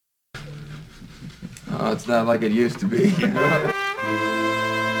Oh, it's not like it used to be.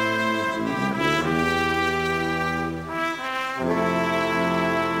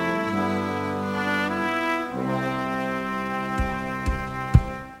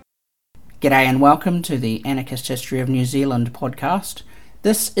 G'day and welcome to the Anarchist History of New Zealand podcast.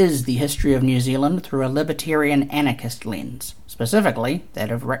 This is the history of New Zealand through a libertarian anarchist lens, specifically that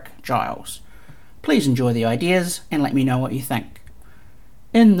of Rick Giles. Please enjoy the ideas and let me know what you think.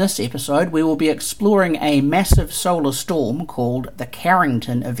 In this episode we will be exploring a massive solar storm called the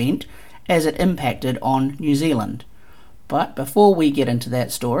Carrington Event as it impacted on New Zealand. But before we get into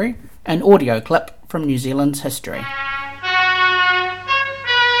that story, an audio clip from New Zealand's history.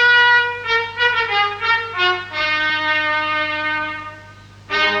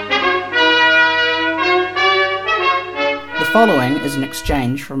 The following is an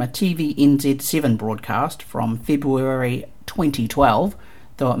exchange from a TVNZ7 broadcast from February 2012,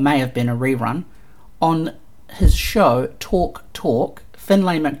 though it may have been a rerun. On his show Talk,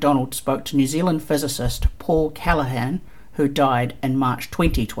 Finlay MacDonald spoke to New Zealand physicist Paul Callaghan, who died in March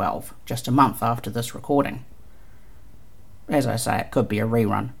 2012, just a month after this recording. As I say, it could be a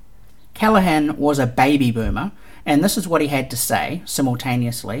rerun. Callaghan was a baby boomer, and this is what he had to say,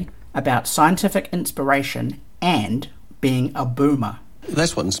 simultaneously, about scientific inspiration and being a boomer.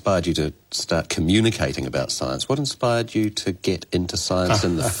 That's what inspired you to start communicating about science. What inspired you to get into science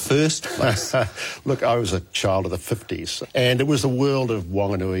in the first place? Look, I was a child of the 50s, and it was the world of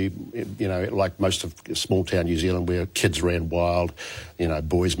Wanganui, like most of small-town New Zealand, where kids ran wild.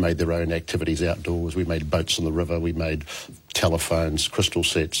 Boys made their own activities outdoors. We made boats on the river. We made telephones, crystal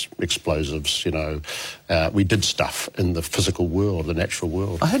sets, explosives, we did stuff in the physical world, the natural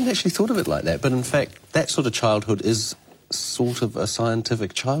world. I hadn't actually thought of it like that, but in fact, that sort of childhood is sort of a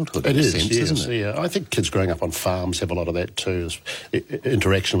scientific childhood in a sense, isn't it? Yeah. I think kids growing up on farms have a lot of that too,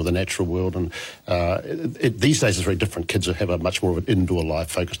 interaction with the natural world. And these days it's very different. Kids have a much more of an indoor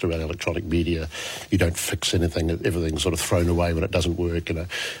life focused around electronic media. You don't fix anything. Everything's sort of thrown away when it doesn't work. There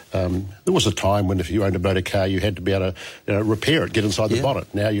was a time when if you owned a motor car, you had to be able to repair it, get inside the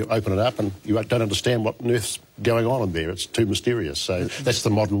bonnet. Now you open it up and you don't understand what on earth's going on in there. It's too mysterious. So that's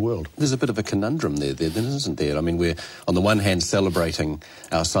the modern world. There's a bit of a conundrum there, isn't there? I mean, we're on the one hand celebrating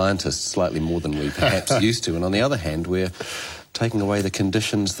our scientists slightly more than we perhaps used to, and on the other hand we're taking away the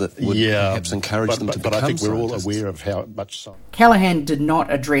conditions that would perhaps encourage them to become But I think we're scientists. all aware of how much science... Callaghan did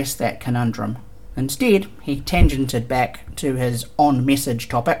not address that conundrum. Instead, he tangented back to his on-message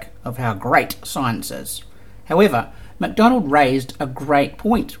topic of how great science is. However, MacDonald raised a great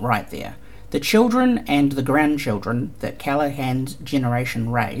point right there. The children and the grandchildren that Callaghan's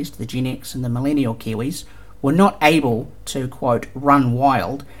generation raised, the Gen X and the millennial Kiwis, were not able to, quote, run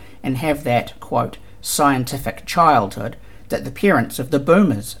wild and have that, quote, scientific childhood that the parents of the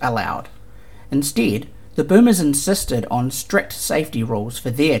boomers allowed. Instead, the boomers insisted on strict safety rules for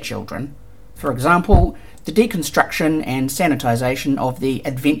their children. For example, the deconstruction and sanitisation of the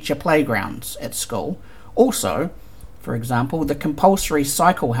adventure playgrounds at school. Also, for example, the compulsory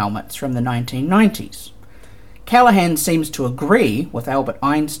cycle helmets from the 1990s. Callaghan seems to agree with Albert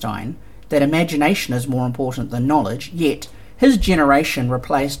Einstein that imagination is more important than knowledge, yet his generation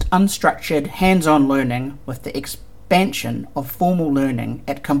replaced unstructured, hands-on learning with the expansion of formal learning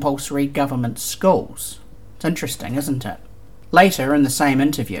at compulsory government schools. It's interesting, isn't it? Later, in the same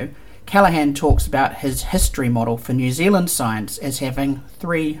interview, Callaghan talks about his history model for New Zealand science as having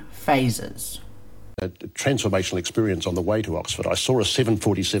 3 phases. A transformational experience on the way to Oxford. I saw a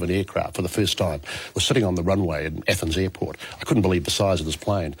 747 aircraft for the first time. I was sitting on the runway in Athens airport. I couldn't believe the size of this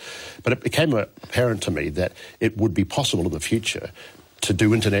plane. But it became apparent to me that it would be possible in the future to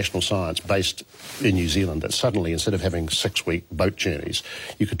do international science based in New Zealand, that suddenly, instead of having 6-week boat journeys,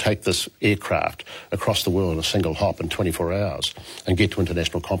 you could take this aircraft across the world in a single hop in 24 hours and get to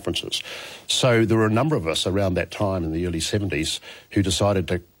international conferences. So there were a number of us around that time in the early 70s who decided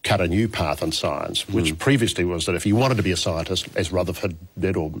to cut a new path in science, which previously was that if you wanted to be a scientist, as Rutherford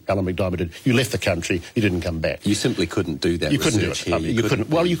did or Alan MacDiarmid did, you left the country, you didn't come back. You simply couldn't do that. You couldn't do research it. here. You couldn't.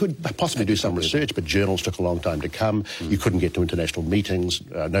 Well, you could possibly do some research, but journals took a long time to come. You couldn't get to international meetings.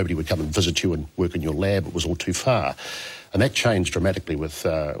 Nobody would come and visit you and work in your lab. It was all too far. And that changed dramatically with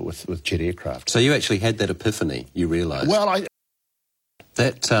jet aircraft. So you actually had that epiphany, you realised? Well,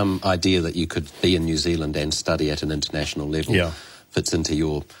 That idea that you could be in New Zealand and study at an international level fits into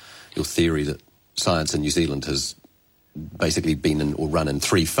your theory that science in New Zealand has basically been in, or run in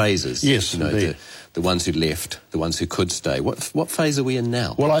 3 phases. Yes, indeed. The ones who left, the ones who could stay. What phase are we in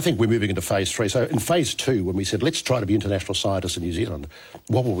now? Well, I think we're moving into phase 3. So in phase 2, when we said, let's try to be international scientists in New Zealand,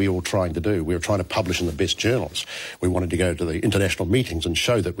 what were we all trying to do? We were trying to publish in the best journals. We wanted to go to the international meetings and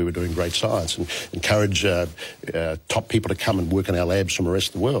show that we were doing great science and encourage top people to come and work in our labs from the rest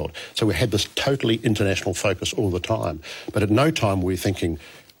of the world. So we had this totally international focus all the time. But at no time were we thinking,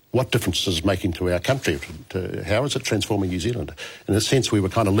 what difference is it making to our country? How is it transforming New Zealand? In a sense, we were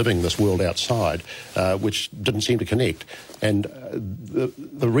kind of living this world outside, which didn't seem to connect. And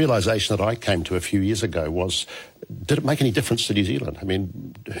the realisation that I came to a few years ago was, did it make any difference to New Zealand? I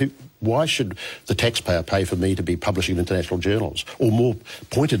mean, why should the taxpayer pay for me to be publishing in international journals? Or more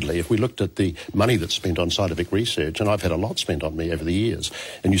pointedly, if we looked at the money that's spent on scientific research, and I've had a lot spent on me over the years,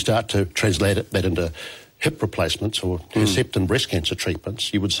 and you start to translate that into hip replacements or Herceptin breast cancer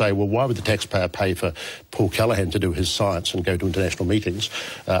treatments, you would say, well, why would the taxpayer pay for Paul Callaghan to do his science and go to international meetings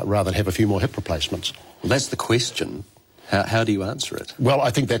rather than have a few more hip replacements? Well, that's the question. How do you answer it? Well,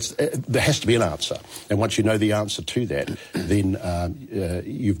 I think there has to be an answer. And once you know the answer to that, then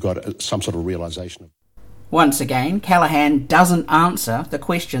you've got some sort of realisation. Once again, Callaghan doesn't answer the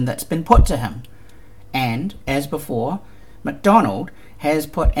question that's been put to him. And, as before, MacDonald has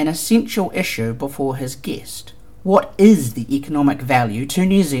put an essential issue before his guest. What is the economic value to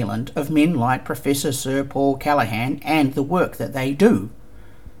New Zealand of men like Professor Sir Paul Callaghan and the work that they do?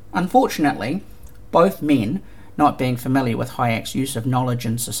 Unfortunately, both men, not being familiar with Hayek's use of knowledge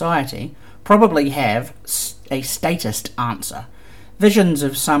in society, probably have a statist answer. Visions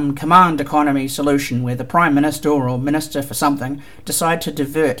of some command economy solution where the Prime Minister or Minister for something decide to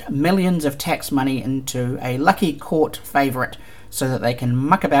divert millions of tax money into a lucky court favourite so that they can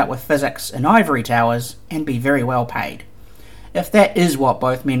muck about with physics in ivory towers and be very well paid. If that is what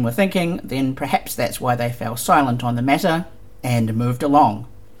both men were thinking, then perhaps that's why they fell silent on the matter and moved along.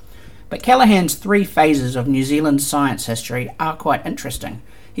 But Callaghan's 3 phases of New Zealand's science history are quite interesting.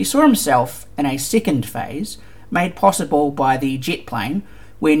 He saw himself in a second phase, made possible by the jet plane,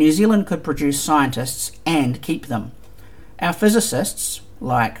 where New Zealand could produce scientists and keep them. Our physicists,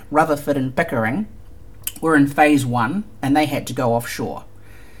 like Rutherford and Pickering, were in phase 1 and they had to go offshore.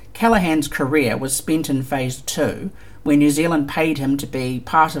 Callaghan's career was spent in phase 2, where New Zealand paid him to be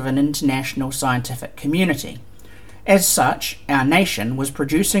part of an international scientific community. As such, our nation was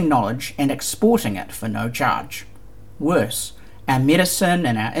producing knowledge and exporting it for no charge. Worse, our medicine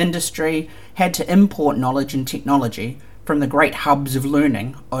and our industry had to import knowledge and technology from the great hubs of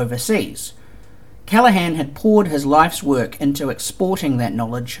learning overseas. Callaghan had poured his life's work into exporting that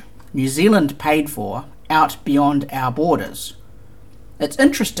knowledge New Zealand paid for out beyond our borders. It's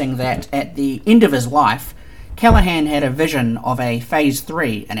interesting that at the end of his life, Callaghan had a vision of a phase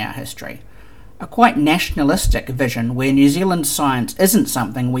 3 in our history, a quite nationalistic vision where New Zealand's science isn't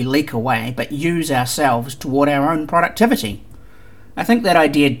something we leak away but use ourselves toward our own productivity. I think that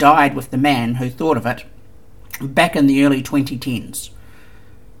idea died with the man who thought of it back in the early 2010s.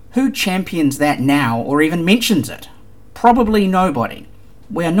 Who champions that now or even mentions it? Probably nobody.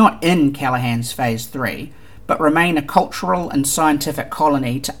 We are not in Callaghan's phase 3, but remain a cultural and scientific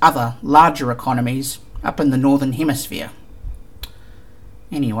colony to other, larger economies up in the Northern Hemisphere.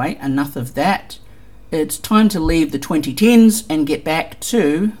 Anyway, enough of that. It's time to leave the 2010s and get back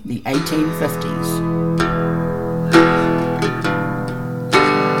to the 1850s.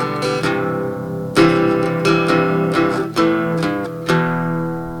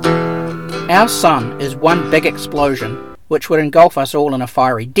 Our sun is one big explosion, which would engulf us all in a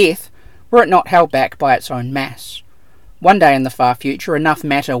fiery death, were it not held back by its own mass. One day in the far future, enough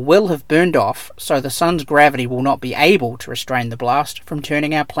matter will have burned off so the sun's gravity will not be able to restrain the blast from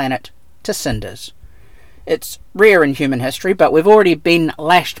turning our planet to cinders. It's rare in human history, but we've already been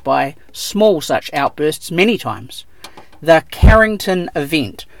lashed by small such outbursts many times. The Carrington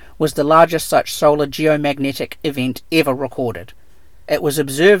Event was the largest such solar geomagnetic event ever recorded. It was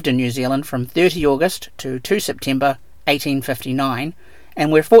observed in New Zealand from 30 August to 2 September 1859,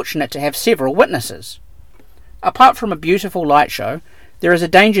 and we're fortunate to have several witnesses. Apart from a beautiful light show, there is a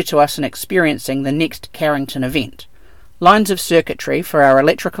danger to us in experiencing the next Carrington Event. Lines of circuitry for our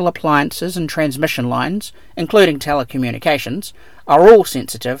electrical appliances and transmission lines, including telecommunications, are all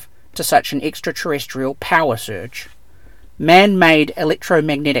sensitive to such an extraterrestrial power surge. Man-made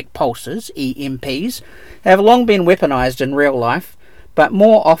electromagnetic pulses, EMPs, have long been weaponized in real life, but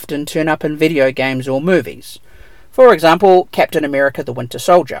more often turn up in video games or movies. For example, Captain America the Winter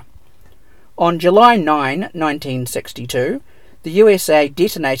Soldier. On July 9, 1962, the USA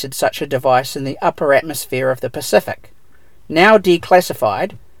detonated such a device in the upper atmosphere of the Pacific. Now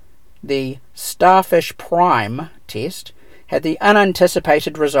declassified, The Starfish Prime test had the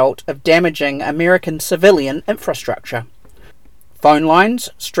unanticipated result of damaging American civilian infrastructure. Phone lines,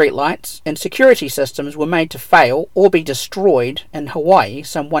 streetlights, and security systems were made to fail or be destroyed in Hawaii,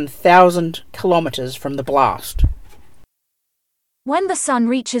 some 1,000 kilometers from the blast. When the Sun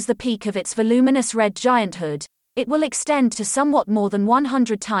reaches the peak of its voluminous red gianthood, it will extend to somewhat more than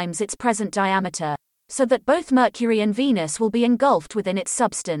 100 times its present diameter, so that both Mercury and Venus will be engulfed within its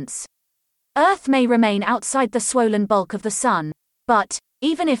substance. Earth may remain outside the swollen bulk of the Sun, but,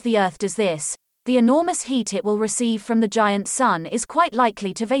 even if the Earth does this, the enormous heat it will receive from the giant Sun is quite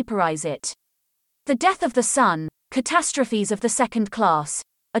likely to vaporize it. The death of the Sun, catastrophes of the second class,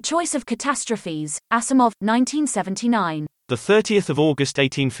 A Choice of Catastrophes, Asimov, 1979. The 30th of August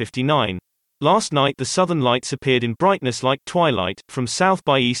 1859. Last night the southern lights appeared in brightness like twilight, from south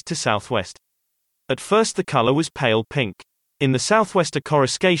by east to southwest. At first the color was pale pink. In the southwest a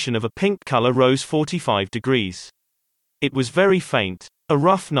coruscation of a pink color rose 45 degrees. It was very faint. A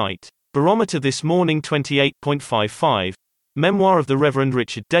rough night. Barometer this morning 28.55. Memoir of the Reverend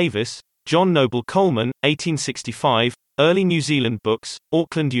Richard Davis, John Noble Coleman, 1865, Early New Zealand Books,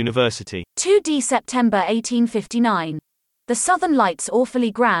 Auckland University. 2d September 1859. The southern lights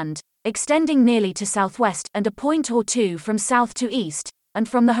awfully grand, extending nearly to southwest and a point or two from south to east, and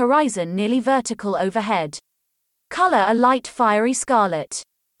from the horizon nearly vertical overhead. Color a light fiery scarlet.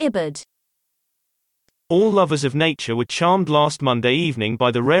 Ibid. All lovers of nature were charmed last Monday evening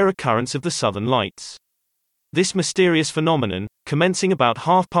by the rare occurrence of the southern lights. This mysterious phenomenon, commencing about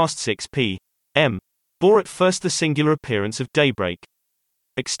 6:30 p.m., bore at first the singular appearance of daybreak.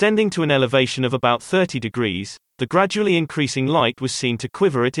 Extending to an elevation of about 30 degrees, the gradually increasing light was seen to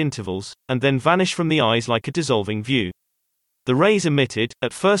quiver at intervals, and then vanish from the eyes like a dissolving view. The rays emitted,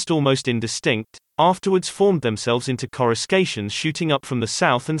 at first almost indistinct, afterwards formed themselves into coruscations shooting up from the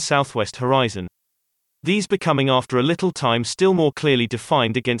south and southwest horizon. These becoming after a little time still more clearly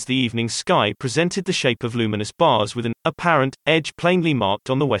defined against the evening sky presented the shape of luminous bars with an apparent edge plainly marked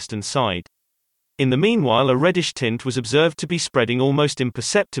on the western side. In the meanwhile a reddish tint was observed to be spreading almost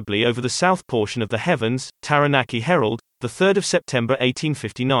imperceptibly over the south portion of the heavens. Taranaki Herald, 3 September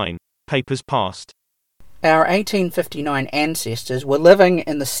 1859. Papers past. Our 1859 ancestors were living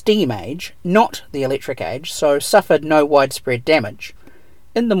in the steam age, not the electric age, so suffered no widespread damage.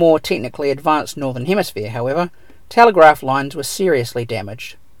 In the more technically advanced Northern Hemisphere, however, telegraph lines were seriously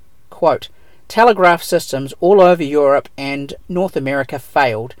damaged. Quote, telegraph systems all over Europe and North America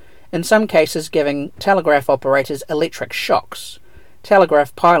failed, in some cases giving telegraph operators electric shocks.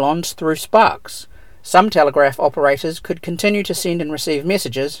 Telegraph pylons threw sparks. Some telegraph operators could continue to send and receive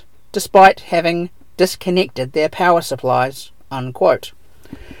messages, despite having disconnected their power supplies. Unquote.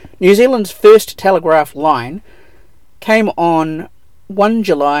 New Zealand's first telegraph line came on 1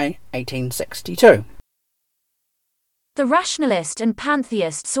 July 1862. The rationalist and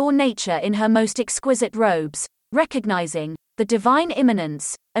pantheist saw nature in her most exquisite robes, recognizing the divine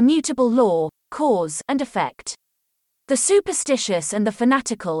immanence, immutable law, cause and effect. The superstitious and the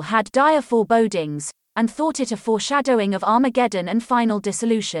fanatical had dire forebodings, and thought it a foreshadowing of Armageddon and final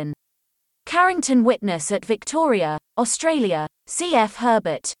dissolution. Carrington Witness at Victoria, Australia, C.F.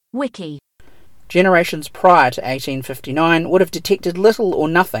 Herbert, Wiki. Generations prior to 1859 would have detected little or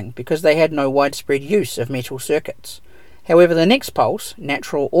nothing because they had no widespread use of metal circuits. However, the next pulse,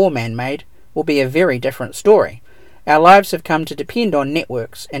 natural or man-made, will be a very different story. Our lives have come to depend on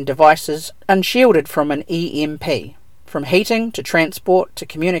networks and devices unshielded from an EMP, from heating to transport to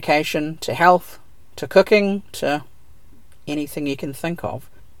communication to health to cooking to anything you can think of.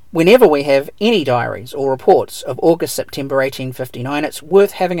 Whenever we have any diaries or reports of August-September 1859, it's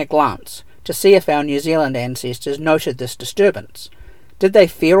worth having a glance to see if our New Zealand ancestors noted this disturbance. Did they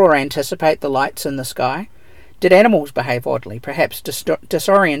fear or anticipate the lights in the sky? Did animals behave oddly, perhaps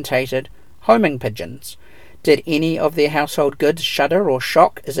disorientated homing pigeons? Did any of their household goods shudder or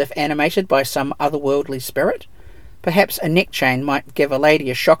shock as if animated by some otherworldly spirit? Perhaps a neck chain might give a lady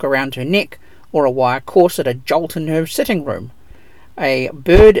a shock around her neck, or a wire corset a jolt in her sitting room. A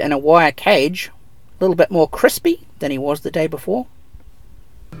bird in a wire cage, a little bit more crispy than he was the day before.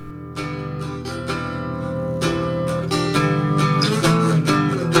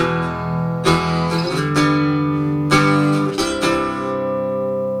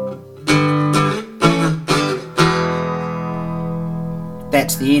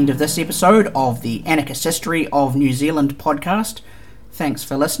 That's the end of this episode of the Anarchist History of New Zealand podcast. Thanks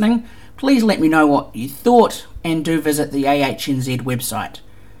for listening. Please let me know what you thought and do visit the AHNZ website.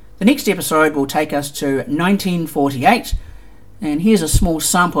 The next episode will take us to 1948, and here's a small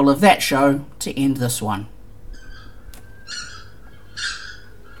sample of that show to end this one.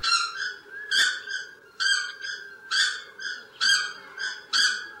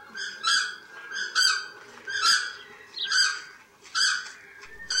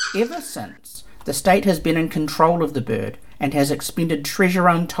 Ever since, the state has been in control of the bird and has expended treasure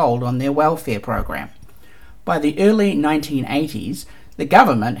untold on their welfare program. By the early 1980s, the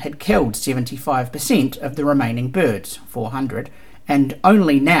government had killed 75% of the remaining birds, 400, and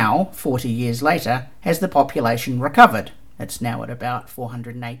only now, 40 years later, has the population recovered. It's now at about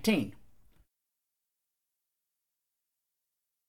 418.